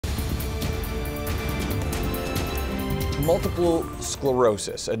Multiple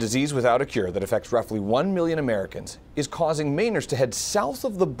sclerosis, a disease without a cure that affects roughly 1 million Americans, is causing Mainers to head south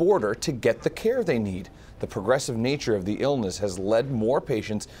of the border to get the care they need. The progressive nature of the illness has led more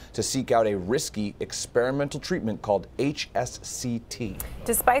patients to seek out a risky experimental treatment called HSCT.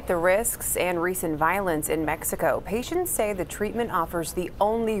 Despite the risks and recent violence in Mexico, patients say the treatment offers the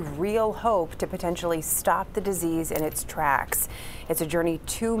only real hope to potentially stop the disease in its tracks. It's a journey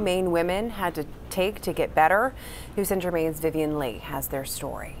 2 Maine women had to take to get better. News Center Maine's Vivian Lee has their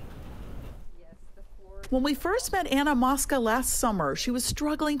story. When we first met Anna Mosca last summer, she was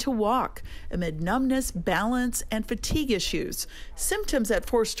struggling to walk amid numbness, balance, and fatigue issues, symptoms that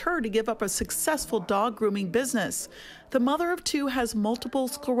forced her to give up a successful dog grooming business. The mother of 2 has multiple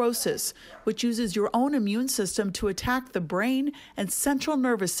sclerosis, which uses your own immune system to attack the brain and central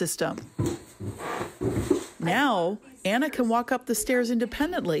nervous system. Now, Anna can walk up the stairs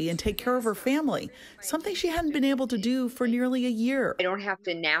independently and take care of her family, something she hadn't been able to do for nearly a year. I don't have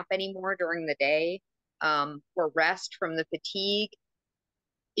to nap anymore during the day. Or rest from the fatigue.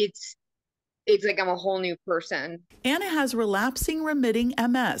 It's like I'm a whole new person. Anna has relapsing remitting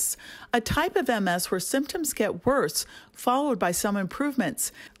MS, a type of MS where symptoms get worse, followed by some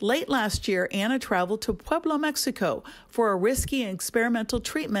improvements. Late last year, Anna traveled to Puebla, Mexico for a risky and experimental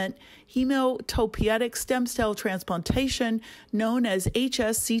treatment, Hematopoietic Stem Cell Transplantation, known as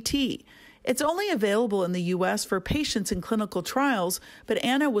HSCT. It's only available in the U.S. for patients in clinical trials, but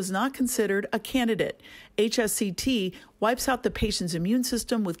Anna was not considered a candidate. HSCT wipes out the patient's immune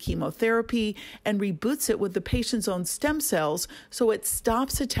system with chemotherapy and reboots it with the patient's own stem cells so it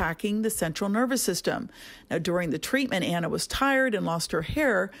stops attacking the central nervous system. Now, during the treatment, Anna was tired and lost her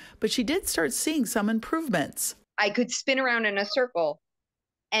hair, but she did start seeing some improvements. I could spin around in a circle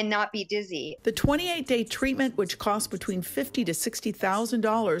and not be dizzy. The 28-day treatment, which cost between $50,000 to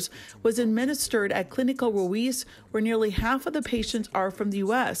 $60,000, was administered at Clínica Ruiz, where nearly half of the patients are from the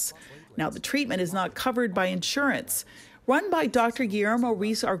U.S. Now, the treatment is not covered by insurance. Run by Dr. Guillermo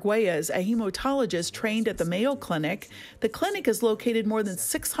Ruiz Arguelles, a hematologist trained at the Mayo Clinic, the clinic is located more than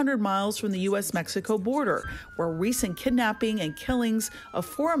 600 miles from the U.S.-Mexico border, where recent kidnapping and killings of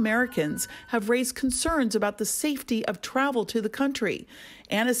 4 Americans have raised concerns about the safety of travel to the country.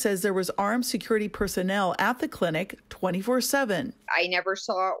 Anna says there was armed security personnel at the clinic 24/7. I never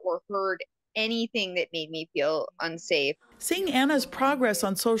saw or heard anything that made me feel unsafe. Seeing Anna's progress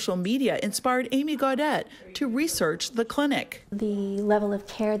on social media inspired Amy Gaudet to research the clinic. The level of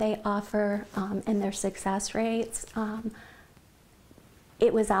care they offer and their success rates,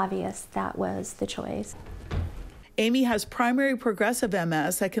 it was obvious that was the choice. Amy has primary progressive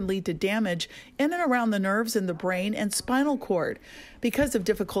MS that can lead to damage in and around the nerves in the brain and spinal cord. Because of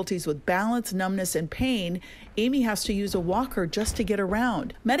difficulties with balance, numbness, and pain, Amy has to use a walker just to get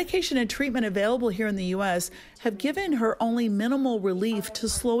around. Medication and treatment available here in the U.S. have given her only minimal relief to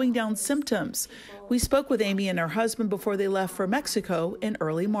slowing down symptoms. We spoke with Amy and her husband before they left for Mexico in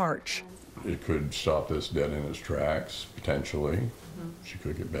early March. It could stop this dead in its tracks, potentially. She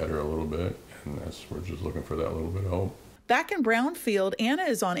could get better a little bit. And we're just looking for that little bit of hope. Back in Brownfield, Anna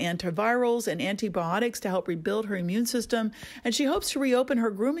is on antivirals and antibiotics to help rebuild her immune system, and she hopes to reopen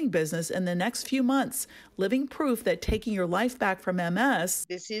her grooming business in the next few months, living proof that taking your life back from MS.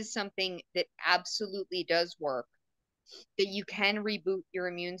 This is something that absolutely does work, that you can reboot your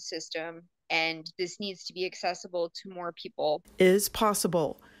immune system, and this needs to be accessible to more people. Is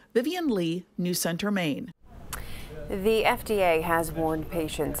possible. Vivian Lee, News Center, Maine. The FDA has warned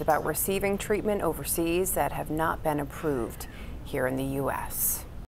patients about receiving treatment overseas that have not been approved here in the U.S.